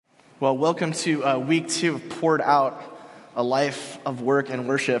Well, welcome to week 2 of Poured Out, a life of work and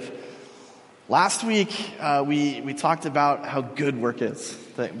worship. Last week, we talked about how good work is.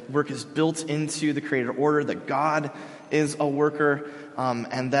 That work is built into the created order, that God is a worker,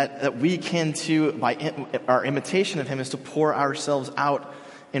 and that we can too, by our imitation of him, is to pour ourselves out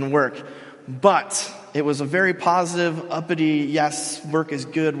in work. But it was a very positive, uppity, yes, work is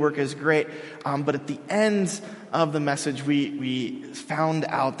good, work is great. But at the end of the message, we found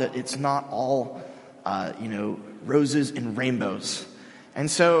out that it's not all, roses and rainbows.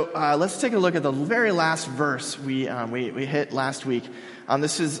 And so let's take a look at the very last verse we hit last week.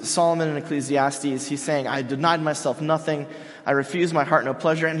 This is Solomon in Ecclesiastes. He's saying, I denied myself nothing. I refused my heart no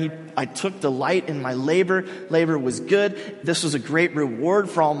pleasure. And I took delight in my labor. Labor was good. This was a great reward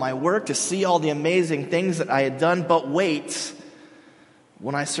for all my work, to see all the amazing things that I had done. But wait,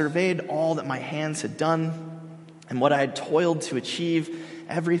 when I surveyed all that my hands had done and what I had toiled to achieve,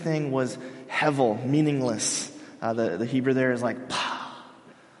 everything was hevel, meaningless. The Hebrew there is like, pah.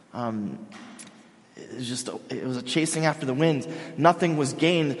 It was a chasing after the wind. Nothing was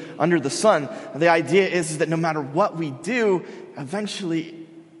gained under the sun. The idea is that no matter what we do, eventually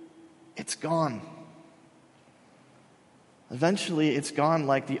it's gone. Eventually it's gone,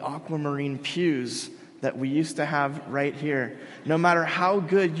 like the aquamarine pews that we used to have right here. No matter how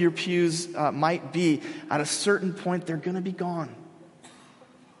good your pews might be, at a certain point they're going to be gone.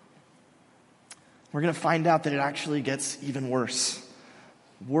 We're going to find out that it actually gets even worse.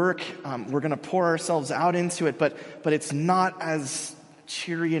 Work, we're going to pour ourselves out into it, but it's not as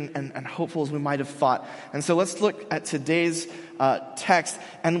cheery and hopeful as we might have thought. And so let's look at today's text,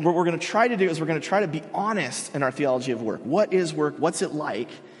 and what we're going to try to do is we're going to try to be honest in our theology of work. What is work? What's it like?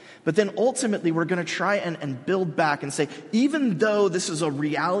 But then ultimately we're going to try and build back and say, even though this is a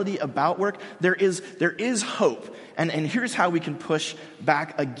reality about work, there is hope. And here's how we can push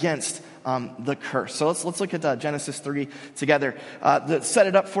back against the curse. So let's look at Genesis 3 together. Set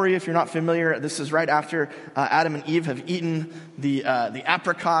it up for you if you're not familiar. This is right after Adam and Eve have eaten the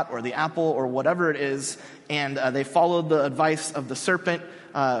apricot or the apple or whatever it is, and they followed the advice of the serpent,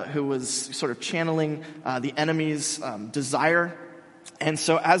 who was sort of channeling the enemy's desire. And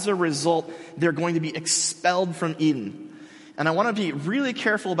so as a result, they're going to be expelled from Eden. And I want to be really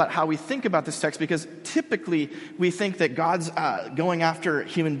careful about how we think about this text, because typically we think that God's going after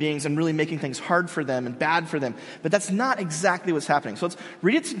human beings and really making things hard for them and bad for them. But that's not exactly what's happening. So let's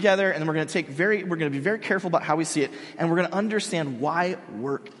read it together, and then we're going to be very careful about how we see it, and we're going to understand why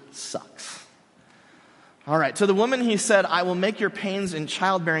work sucks. All right, so the woman, he said, I will make your pains in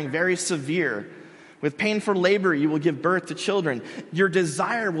childbearing very severe. With painful labor you will give birth to children. Your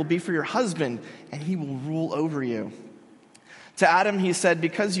desire will be for your husband, and he will rule over you. To Adam he said,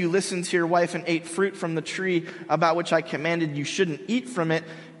 because you listened to your wife and ate fruit from the tree about which I commanded you shouldn't eat from it,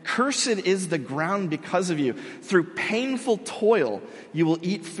 cursed is the ground because of you. Through painful toil you will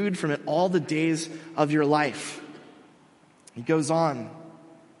eat food from it all the days of your life. He goes on.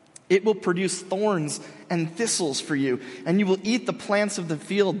 It will produce thorns and thistles for you, and you will eat the plants of the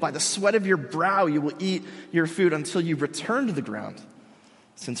field. By the sweat of your brow you will eat your food until you return to the ground.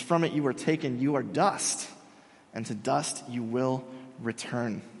 Since from it you were taken, you are dust, and to dust you will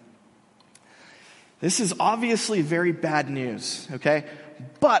return. This is obviously very bad news, okay?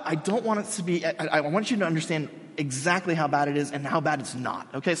 But I don't want it to be, I want you to understand exactly how bad it is and how bad it's not,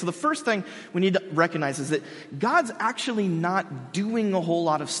 okay? So the first thing we need to recognize is that God's actually not doing a whole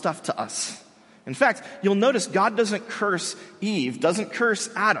lot of stuff to us. In fact, you'll notice God doesn't curse Eve, doesn't curse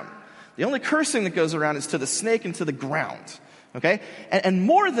Adam. The only cursing that goes around is to the snake and to the ground. Okay? And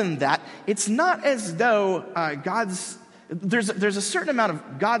more than that, it's not as though there's a certain amount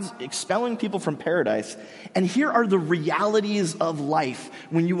of God's expelling people from paradise, and here are the realities of life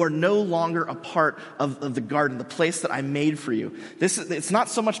when you are no longer a part of the garden, the place that I made for you. It's not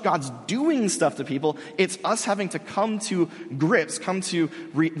so much God's doing stuff to people, it's us having to come to grips,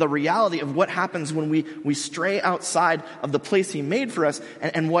 the reality of what happens when we stray outside of the place he made for us,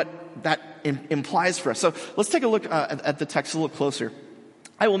 and what that implies for us. So let's take a look at the text a little closer.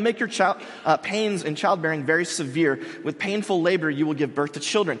 I will make your pains in childbearing very severe. With painful labor you will give birth to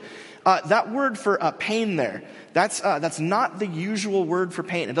children. That word for pain there, that's not the usual word for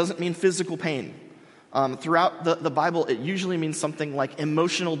pain. It doesn't mean physical pain. Throughout the Bible, it usually means something like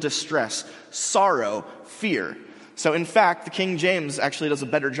emotional distress, sorrow, fear. So in fact, the King James actually does a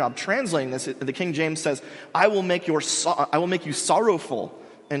better job translating this. The King James says, I will make you sorrowful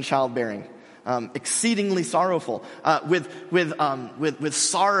in childbearing. Exceedingly sorrowful. With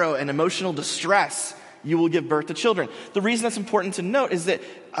sorrow and emotional distress, you will give birth to children. The reason that's important to note is that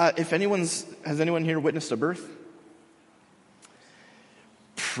has anyone here witnessed a birth?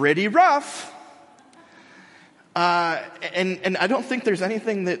 pretty rough. And I don't think there's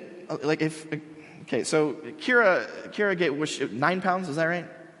anything that, okay, so Kira gave 9 pounds, is that right?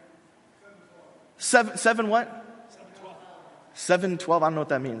 7 what? 712, I don't know what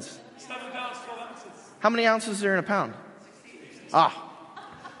that means. 7 pounds, 12 ounces. How many ounces are in a pound?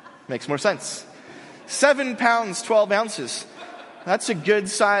 Makes more sense. 7 pounds, 12 ounces. That's a good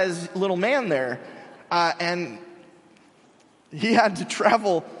sized little man there. And he had to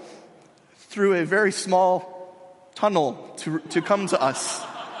travel through a very small tunnel to come to us.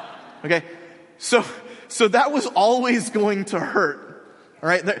 Okay? So that was always going to hurt. All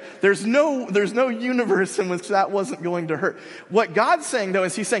right? There's no universe in which that wasn't going to hurt. What God's saying, though,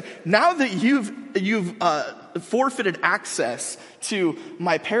 is he's saying, now that you've forfeited access to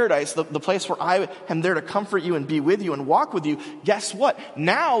my paradise, the place where I am there to comfort you and be with you and walk with you, guess what?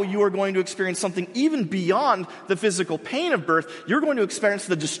 Now you are going to experience something even beyond the physical pain of birth. You're going to experience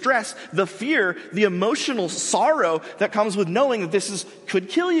the distress, the fear, the emotional sorrow that comes with knowing that this could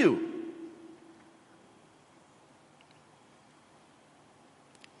kill you.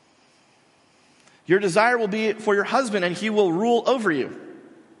 Your desire will be for your husband, and he will rule over you.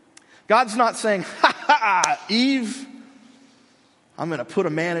 God's not saying, Eve, I'm going to put a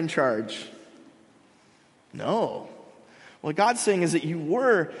man in charge. No. What God's saying is that you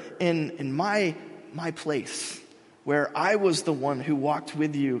were in my place, where I was the one who walked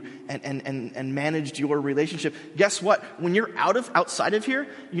with you and managed your relationship. Guess what? When you're outside of here,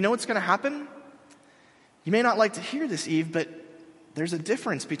 you know what's going to happen? You may not like to hear this, Eve, but there's a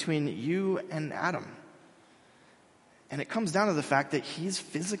difference between you and Adam. And it comes down to the fact that he's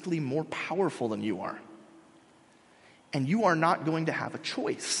physically more powerful than you are. And you are not going to have a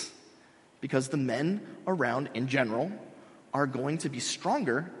choice, because the men around in general are going to be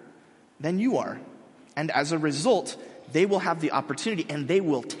stronger than you are. And as a result, they will have the opportunity, and they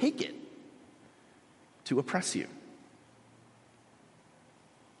will take it, to oppress you.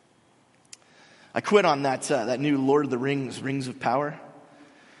 I quit on that new Lord of the Rings, Rings of Power.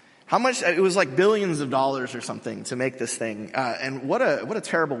 How much? It was like billions of dollars or something to make this thing. And what a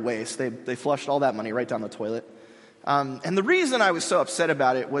terrible waste. They flushed all that money right down the toilet. And the reason I was so upset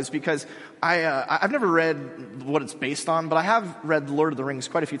about it was because I've never read what it's based on, but I have read The Lord of the Rings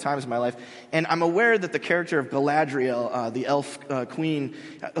quite a few times in my life. And I'm aware that the character of Galadriel, the elf queen,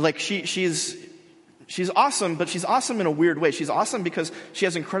 she's awesome, but she's awesome in a weird way. She's awesome because she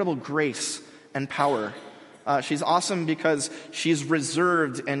has incredible grace and power. She's awesome because she's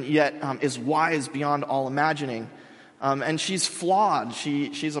reserved and yet is wise beyond all imagining. And she's flawed.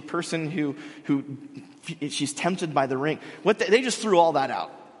 She's a person who she's tempted by the ring. They just threw all that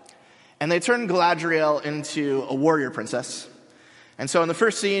out. And they turned Galadriel into a warrior princess. And so in the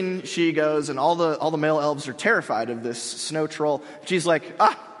first scene, she goes, and all the male elves are terrified of this snow troll. She's like,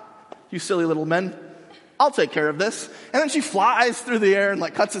 you silly little men. I'll take care of this. And then she flies through the air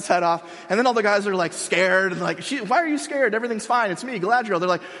and cuts its head off. And then all the guys are scared and why are you scared? Everything's fine. It's me, Galadriel. They're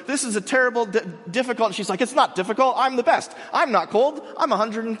like, this is a terrible, difficult. And she's like, it's not difficult. I'm the best. I'm not cold. I'm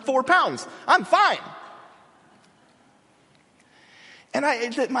 104 pounds. I'm fine. And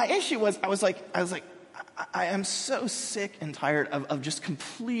my issue was, I was like, I am so sick and tired of just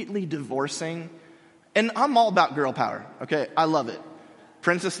completely divorcing. And I'm all about girl power. Okay. I love it.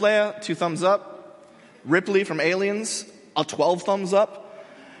 Princess Leia, 2 thumbs up. Ripley from Aliens, a 12 thumbs up.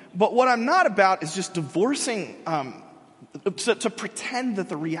 But what I'm not about is just divorcing to pretend that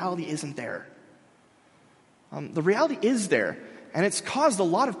the reality isn't there. The reality is there, and it's caused a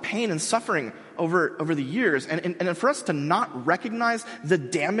lot of pain and suffering over the years. And for us to not recognize the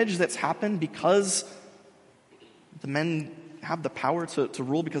damage that's happened because the men have the power to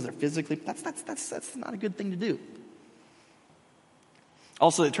rule because they're physically, that's not a good thing to do.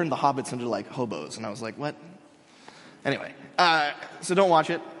 Also, they turned the hobbits into hobos, and I was like, what? Anyway, so don't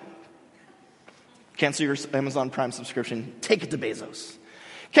watch it. Cancel your Amazon Prime subscription. Take it to Bezos.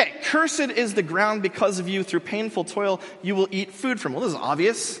 Okay, cursed is the ground because of you. Through painful toil, you will eat food from. Well, this is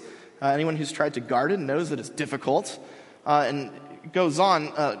obvious. Anyone who's tried to garden knows that it's difficult. And it goes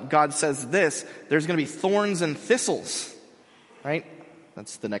on, God says this, there's going to be thorns and thistles, right?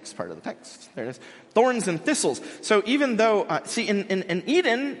 That's the next part of the text. There it is. Thorns and thistles. So even though, in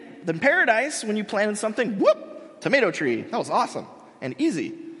Eden, the paradise, when you planted something, whoop, tomato tree. That was awesome and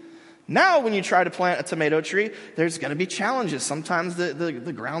easy. Now when you try to plant a tomato tree, there's going to be challenges. Sometimes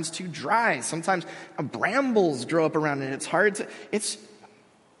the ground's too dry. Sometimes brambles grow up around it. It's hard to,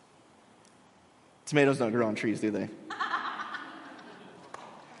 tomatoes don't grow on trees, do they?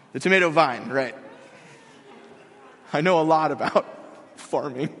 The tomato vine, right. I know a lot about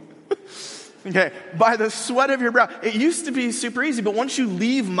farming. Okay, by the sweat of your brow. It used to be super easy, but once you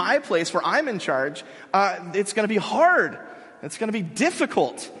leave my place where I'm in charge, it's going to be hard. It's going to be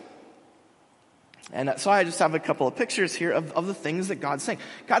difficult. And so I just have a couple of pictures here of the things that God's saying.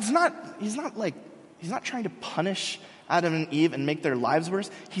 He's not trying to punish Adam and Eve and make their lives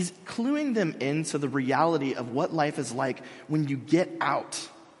worse. He's cluing them into the reality of what life is like when you get out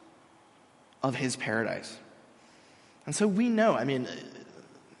of his paradise. And so we know,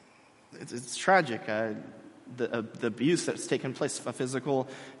 it's tragic. The abuse that's taken place, physical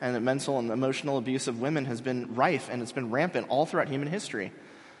and mental and emotional abuse of women has been rife, and it's been rampant all throughout human history.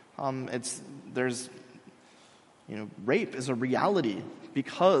 Rape is a reality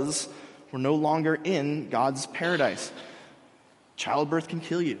because we're no longer in God's paradise. Childbirth can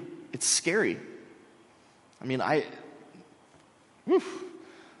kill you. It's scary. I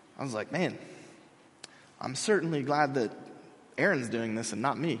was like, man, I'm certainly glad that Aaron's doing this and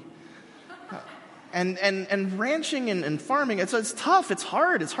not me. And ranching and farming, it's tough, it's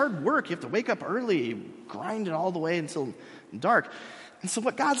hard work. You have to wake up early, grind it all the way until dark. And so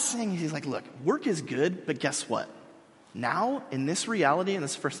what God's saying is, he's like, look, work is good, but guess what? Now, in this reality, and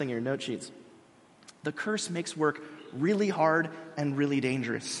this is the first thing in your note sheets, the curse makes work really hard and really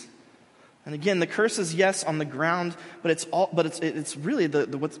dangerous. And again, the curse is, yes, on the ground, but it's really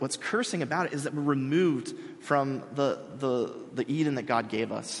what's cursing about it is that we're removed from the Eden that God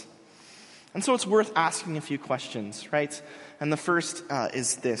gave us. And so it's worth asking a few questions, right? And the first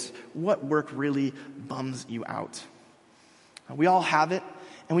is this: what work really bums you out? We all have it,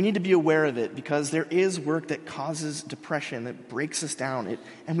 and we need to be aware of it, because there is work that causes depression, that breaks us down.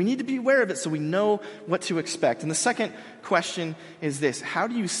 And we need to be aware of it so we know what to expect. And the second question is this: how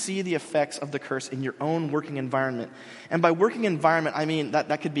do you see the effects of the curse in your own working environment? And by working environment, I mean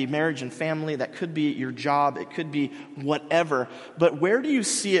that could be marriage and family, that could be your job, it could be whatever. But where do you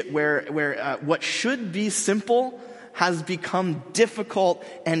see it where what should be simple has become difficult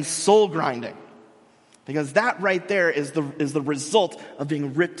and soul-grinding? Because that right there is the result of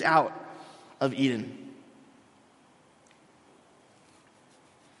being ripped out of Eden.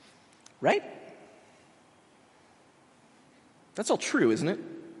 Right? That's all true, isn't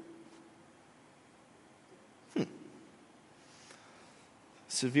it?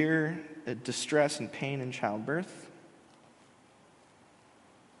 Severe distress and pain in childbirth.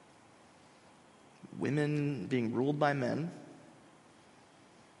 Women being ruled by men.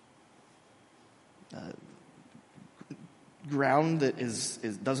 Ground that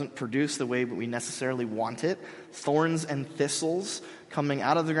doesn't produce the way we necessarily want it. Thorns and thistles coming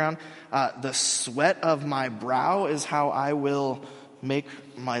out of the ground. The sweat of my brow is how I will make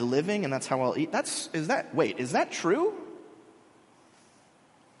my living, and that's how I'll eat. Is that true?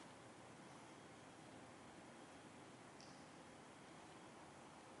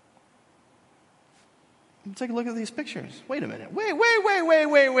 Take a look at these pictures. Wait a minute. Wait.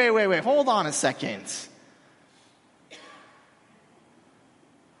 Hold on a second.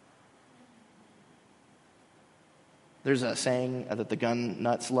 There's a saying that the gun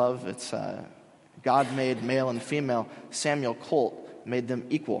nuts love. It's God made male and female. Samuel Colt made them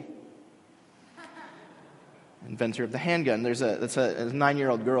equal. Inventor of the handgun. That's a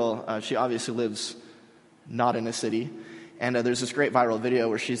 9-year-old girl. She obviously lives not in a city. And there's this great viral video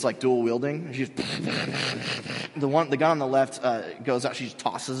where she's like dual wielding. She's the gun on the left goes out. She just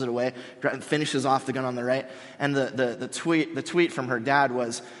tosses it away, finishes off the gun on the right. And the tweet from her dad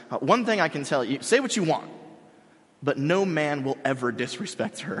was, "One thing I can tell you: say what you want, but no man will ever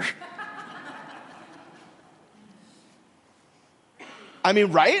disrespect her."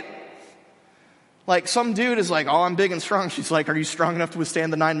 Right? Like some dude is like, "Oh, I'm big and strong." She's like, "Are you strong enough to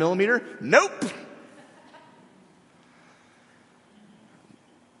withstand the 9mm?" Nope.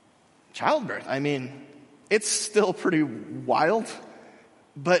 Childbirth, it's still pretty wild,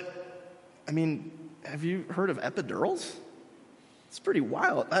 but, have you heard of epidurals? It's pretty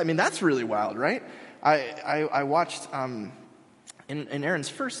wild. That's really wild, right? I watched, in Erin's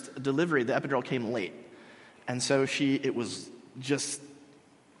first delivery, the epidural came late, and so it was just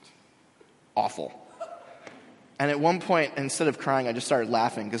awful. And at one point, instead of crying, I just started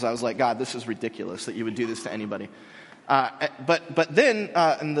laughing, because I was like, God, this is ridiculous that you would do this to anybody. But then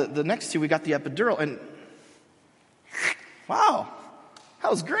in the next two, we got the epidural, and wow, that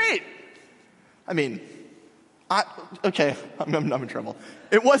was great. I'm in trouble.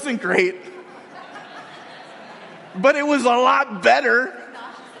 It wasn't great, but it was a lot better.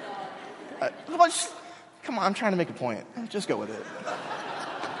 Come on, I'm trying to make a point. Just go with it.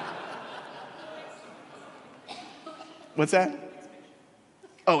 What's that?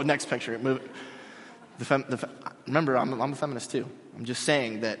 Next picture. Move. Remember, I'm a feminist too. I'm just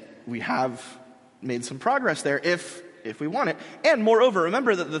saying that we have made some progress there if we want it. And moreover,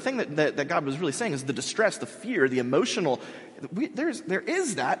 remember that the thing that God was really saying is the distress, the fear, the emotional, there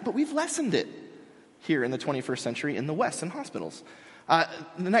is that, but we've lessened it here in the 21st century in the West in hospitals.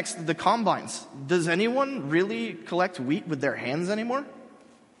 The combines. Does anyone really collect wheat with their hands anymore?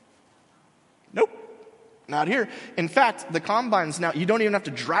 Nope, not here. In fact, the combines now, you don't even have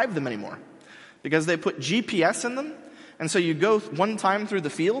to drive them anymore because they put GPS in them. And so you go one time through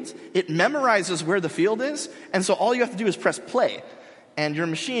the fields, it memorizes where the field is, and so all you have to do is press play, and your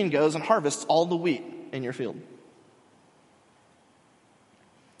machine goes and harvests all the wheat in your field.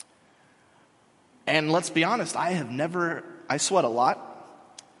 And let's be honest, I sweat a lot,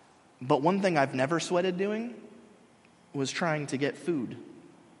 but one thing I've never sweated doing was trying to get food.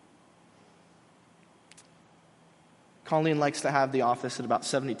 Colleen likes to have the office at about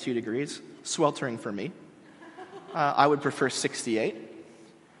 72 degrees, sweltering for me. I would prefer 68.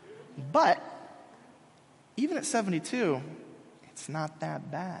 But even at 72, it's not that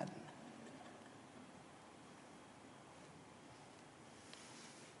bad.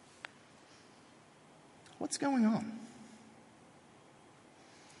 What's going on?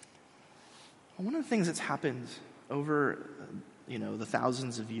 One of the things that's happened over, the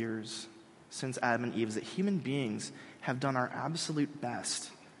thousands of years since Adam and Eve is that human beings have done our absolute best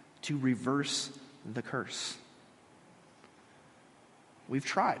to reverse the curse. We've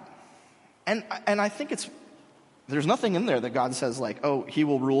tried. And I think there's nothing in there that God says like, oh, he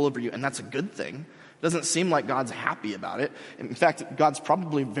will rule over you, and that's a good thing. It doesn't seem like God's happy about it. In fact, God's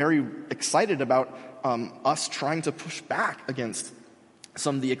probably very excited about us trying to push back against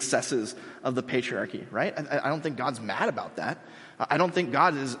some of the excesses of the patriarchy, right? I don't think God's mad about that. I don't think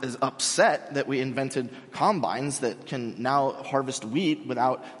God is upset that we invented combines that can now harvest wheat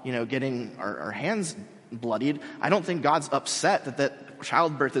without, getting our hands bloodied. I don't think God's upset that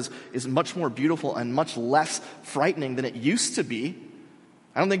childbirth is much more beautiful and much less frightening than it used to be.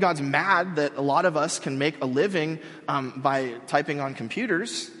 I don't think God's mad that a lot of us can make a living by typing on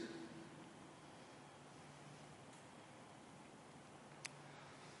computers.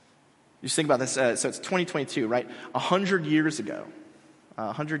 You just think about this. So it's 2022, right? 100 years ago,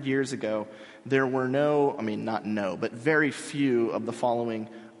 there were but very few of the following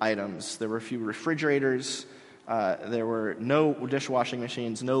items. There were a few refrigerators. There were no dishwashing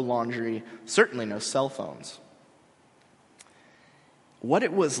machines, no laundry, certainly no cell phones. What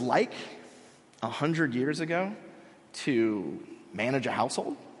it was like 100 years ago to manage a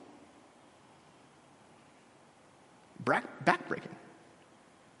household? Backbreaking.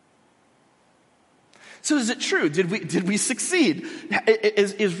 So is it true? Did we succeed?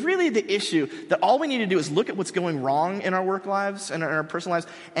 Is really the issue that all we need to do is look at what's going wrong in our work lives and in our personal lives,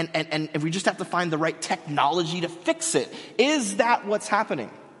 and we just have to find the right technology to fix it? Is that what's happening?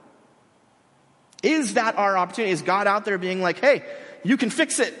 Is that our opportunity? Is God out there being like, hey, you can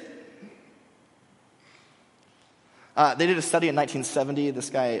fix it? They did a study in 1970. This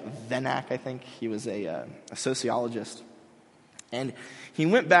guy, Venak, I think, he was a sociologist. And he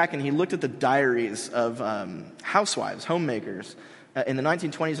went back and he looked at the diaries of housewives, homemakers, in the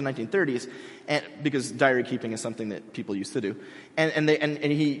 1920s and 1930s, because diary keeping is something that people used to do. And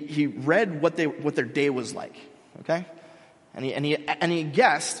he read what their day was like, okay? And he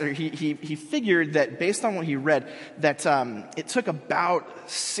guessed, or he figured that based on what he read, that it took about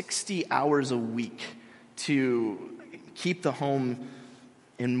 60 hours a week to keep the home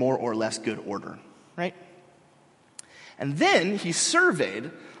in more or less good order, right? And then he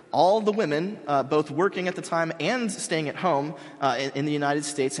surveyed all the women, both working at the time and staying at home in the United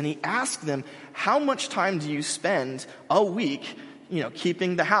States, and he asked them, how much time do you spend a week,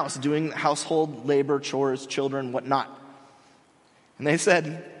 keeping the house, doing household labor, chores, children, whatnot? And they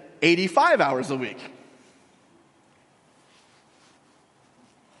said 85 hours a week.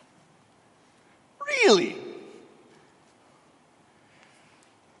 Really?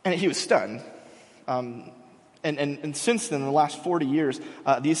 And he was stunned. And since then, in the last 40 years,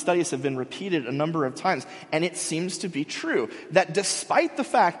 these studies have been repeated a number of times. And it seems to be true that despite the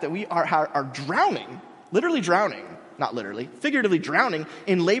fact that we are drowning, literally drowning, not literally, figuratively drowning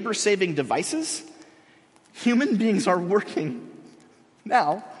in labor-saving devices, human beings are working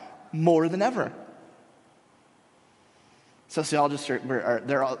now more than ever. Sociologists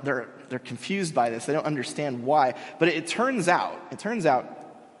they're confused by this. They don't understand why. But it turns out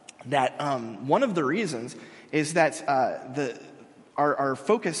that one of the reasons is that our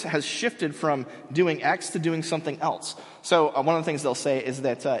focus has shifted from doing X to doing something else. So one of the things they'll say is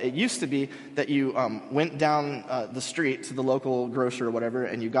that it used to be that you went down the street to the local grocer or whatever,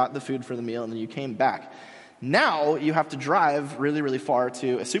 and you got the food for the meal, and then you came back. Now you have to drive really, really far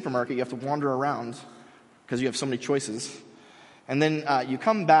to a supermarket. You have to wander around because you have so many choices. And then you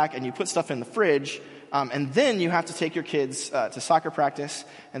come back and you put stuff in the fridge, and then you have to take your kids to soccer practice,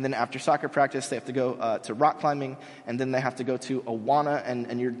 and then after soccer practice they have to go to rock climbing, and then they have to go to Awana,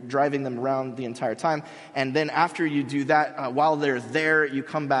 and you're driving them around the entire time. And then after you do that, while they're there, you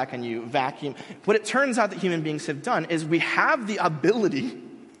come back and you vacuum. What it turns out that human beings have done is we have the ability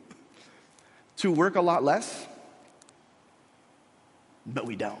to work a lot less, but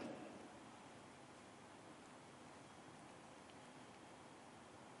we don't.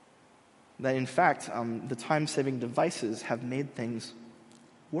 That in fact, the time-saving devices have made things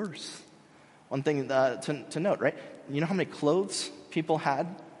worse. One thing to note, right? You know how many clothes people had,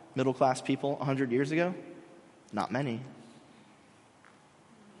 middle-class people, 100 years ago? Not many.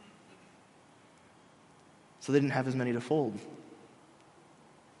 So they didn't have as many to fold.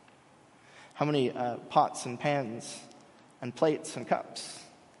 How many pots and pans and plates and cups?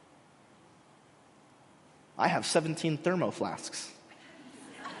 I have 17 thermo flasks.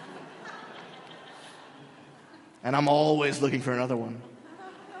 And I'm always looking for another one.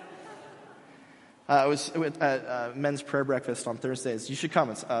 I was with men's prayer breakfast on Thursdays. You should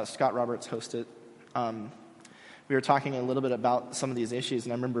come. It's, Scott Roberts hosted. We were talking a little bit about some of these issues,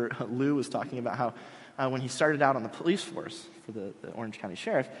 and I remember Lou was talking about how when he started out on the police force for the Orange County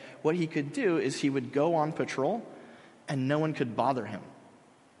Sheriff, what he could do is he would go on patrol, and no one could bother him.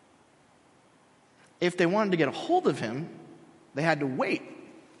 If they wanted to get a hold of him, they had to wait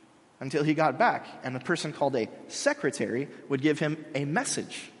until he got back, and a person called a secretary would give him a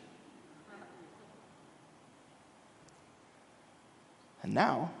message. And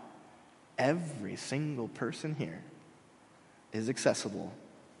now, every single person here is accessible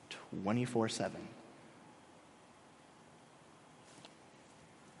 24/7.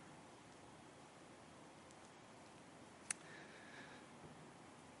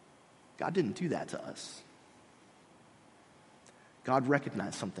 God didn't do that to us. God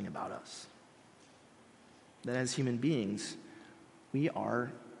recognized something about us. That as human beings, we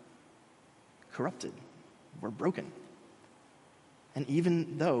are corrupted. We're broken. And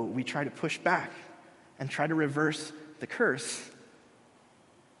even though we try to push back and try to reverse the curse,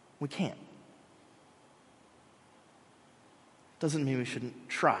 we can't. Doesn't mean we shouldn't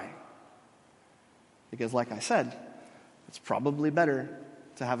try. Because like I said, it's probably better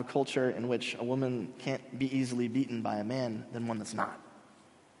to have a culture in which a woman can't be easily beaten by a man than one that's not.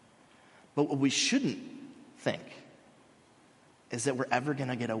 But what we shouldn't think is that we're ever going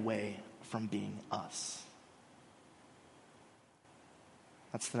to get away from being us.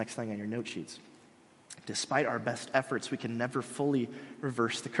 That's the next thing on your note sheets. Despite our best efforts, we can never fully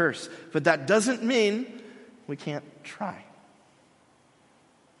reverse the curse. But that doesn't mean we can't try.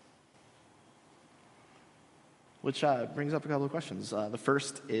 Which brings up a couple of questions. The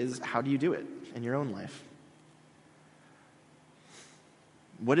first is, how do you do it in your own life?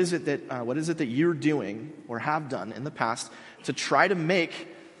 What is it that you're doing or have done in the past to try to make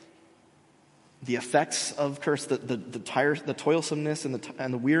the effects of curse, the toilsomeness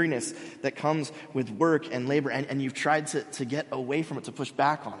and the weariness that comes with work and labor, and you've tried to get away from it, to push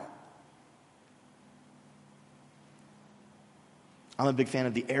back on it? I'm a big fan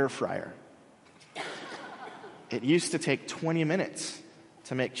of the air fryer. It used to take 20 minutes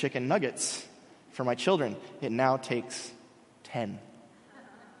to make chicken nuggets for my children. It now takes 10.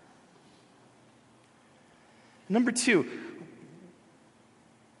 Number two,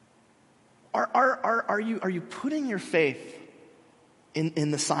 are you putting your faith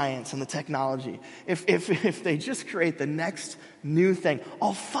in the science and the technology? If they just create the next new thing,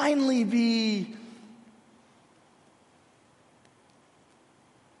 I'll finally be...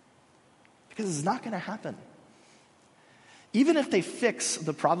 Because it's not going to happen. Even if they fix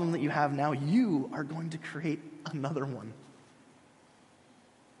the problem that you have now, you are going to create another one.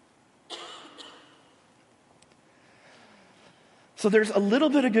 So there's a little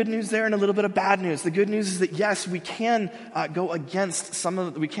bit of good news there and a little bit of bad news. The good news is that yes, we can go against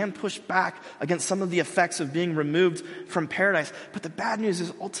we can push back against some of the effects of being removed from paradise. But the bad news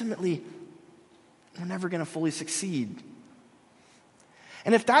is ultimately, we're never going to fully succeed.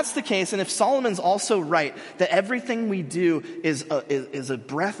 And if that's the case, and if Solomon's also right, that everything we do is a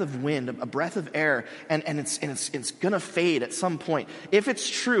breath of wind, a breath of air, and it's going to fade at some point. If it's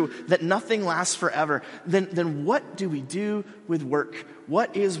true that nothing lasts forever, then what do we do with work?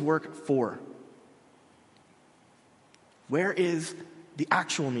 What is work for? Where is the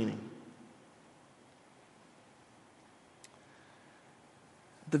actual meaning?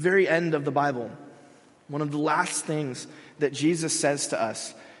 The very end of the Bible, one of the last things that Jesus says to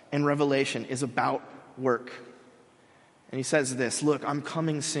us in Revelation is about work. And he says this, "Look, I'm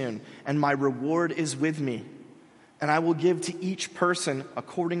coming soon, and my reward is with me, and I will give to each person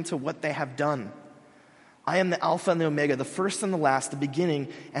according to what they have done. I am the Alpha and the Omega, the first and the last, the beginning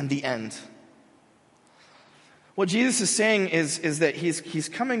and the end." What Jesus is saying is that he's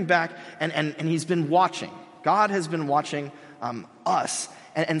coming back and he's been watching. God has been watching us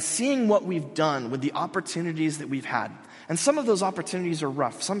and seeing what we've done with the opportunities that we've had. And some of those opportunities are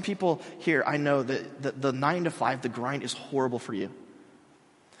rough. Some people here, I know that the 9 to 5, the grind is horrible for you.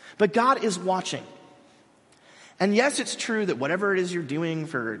 But God is watching. And yes, it's true that whatever it is you're doing,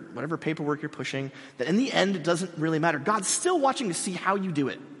 for whatever paperwork you're pushing, that in the end, it doesn't really matter. God's still watching to see how you do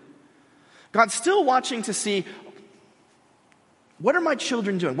it. God's still watching to see, what are my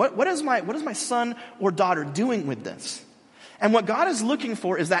children doing? What is my son or daughter doing with this? And what God is looking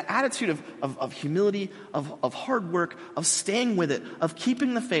for is that attitude of humility, of hard work, of staying with it, of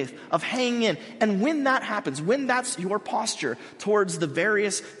keeping the faith, of hanging in. And when that happens, when that's your posture towards the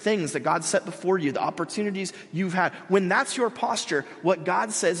various things that God set before you, the opportunities you've had, when that's your posture, what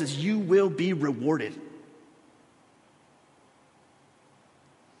God says is you will be rewarded.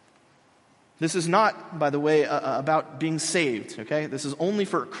 This is not, by the way, about being saved, okay? This is only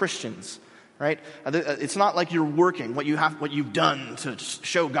for Christians. Right? It's not like you're working, what you've done to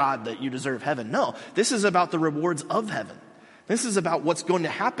show God that you deserve heaven. No, this is about the rewards of heaven. This is about what's going to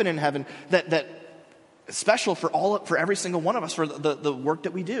happen in heaven that is special for every single one of us, for the work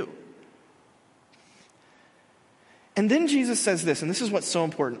that we do. And then Jesus says this, and this is what's so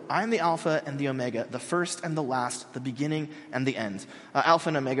important. I am the Alpha and the Omega, the first and the last, the beginning and the end. Alpha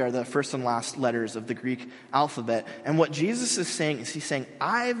and Omega are the first and last letters of the Greek alphabet. And what Jesus is saying is he's saying,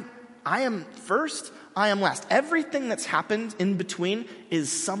 I am first, I am last. Everything that's happened in between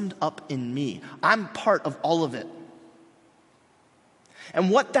is summed up in me. I'm part of all of it. And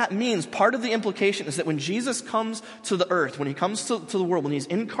what that means, part of the implication is that when Jesus comes to the earth, when he comes to the world, when he's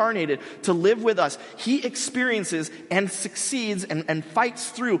incarnated to live with us, he experiences and succeeds and fights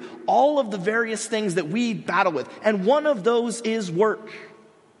through all of the various things that we battle with. And one of those is work.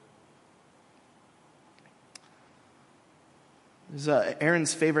 This is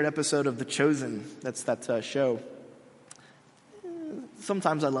Aaron's favorite episode of The Chosen. That's that show.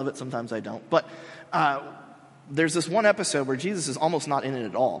 Sometimes I love it, sometimes I don't. But there's this one episode where Jesus is almost not in it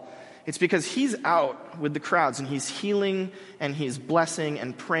at all. It's because he's out with the crowds and he's healing and he's blessing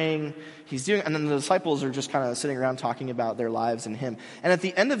and praying. And then the disciples are just kind of sitting around talking about their lives and him. And at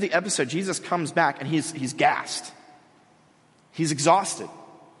the end of the episode, Jesus comes back and he's gassed. He's exhausted.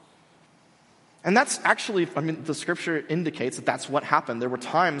 And that's actually, the scripture indicates that that's what happened. There were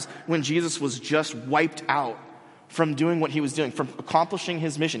times when Jesus was just wiped out from doing what he was doing, from accomplishing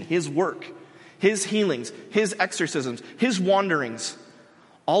his mission, his work, his healings, his exorcisms, his wanderings.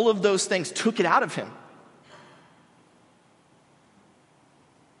 All of those things took it out of him.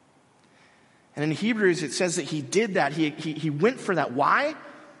 And in Hebrews, it says that he did that. He went for that. Why?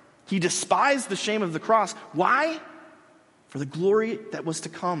 He despised the shame of the cross. Why? For the glory that was to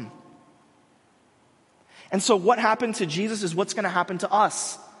come. And so what happened to Jesus is what's going to happen to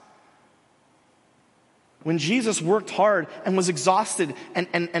us. When Jesus worked hard and was exhausted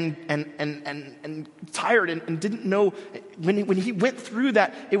and tired and didn't know, when he went through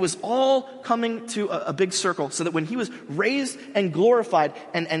that, it was all coming to a big circle, so that when he was raised and glorified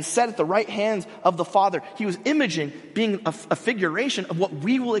and set at the right hand of the Father, he was imaging, being a figuration of what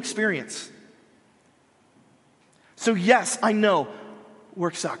we will experience. So yes, I know,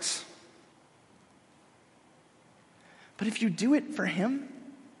 work sucks. But if you do it for him,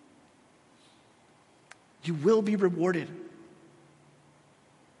 you will be rewarded.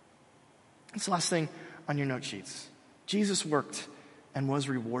 That's the last thing on your note sheets. Jesus worked and was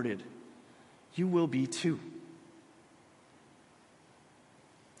rewarded. You will be too.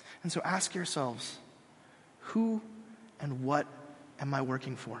 And so ask yourselves, who and what am I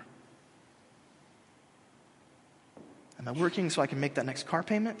working for? Am I working so I can make that next car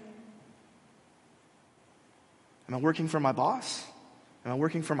payment? Am I working for my boss? Am I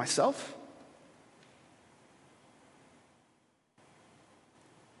working for myself?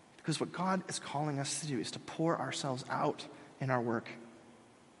 Because what God is calling us to do is to pour ourselves out in our work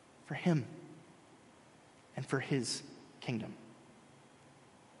for him and for his kingdom.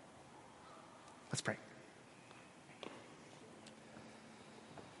 Let's pray.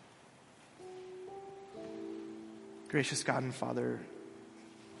 Gracious God and Father,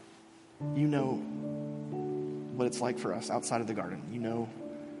 you know what it's like for us outside of the garden. You know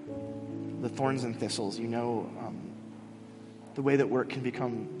the thorns and thistles. You know the way that work can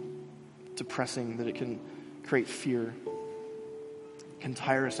become depressing, that it can create fear, can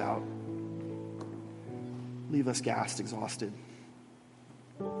tire us out. leave us gassed, exhausted.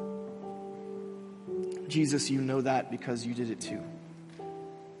 Jesus, you know that because you did it too.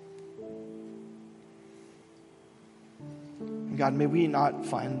 And God, may we not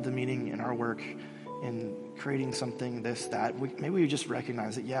find the meaning in our work in creating something, this, that. Maybe we just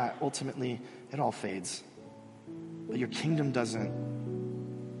recognize that, yeah, ultimately it all fades. But your kingdom doesn't.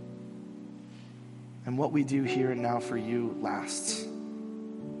 And what we do here and now for you lasts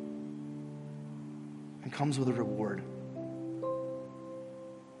and comes with a reward.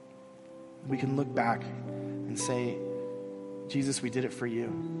 We can look back and say, Jesus, we did it for you.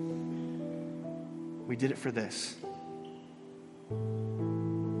 We did it for this.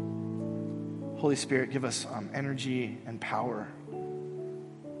 Holy Spirit, give us energy and power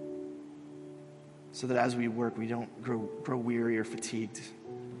so that as we work, we don't grow weary or fatigued.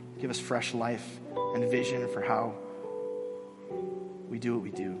 Give us fresh life and vision for how we do what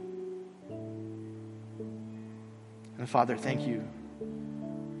we do. And Father, thank you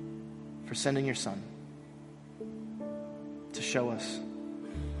for sending your Son to show us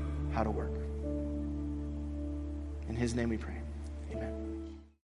how to work. In his name we pray. Amen.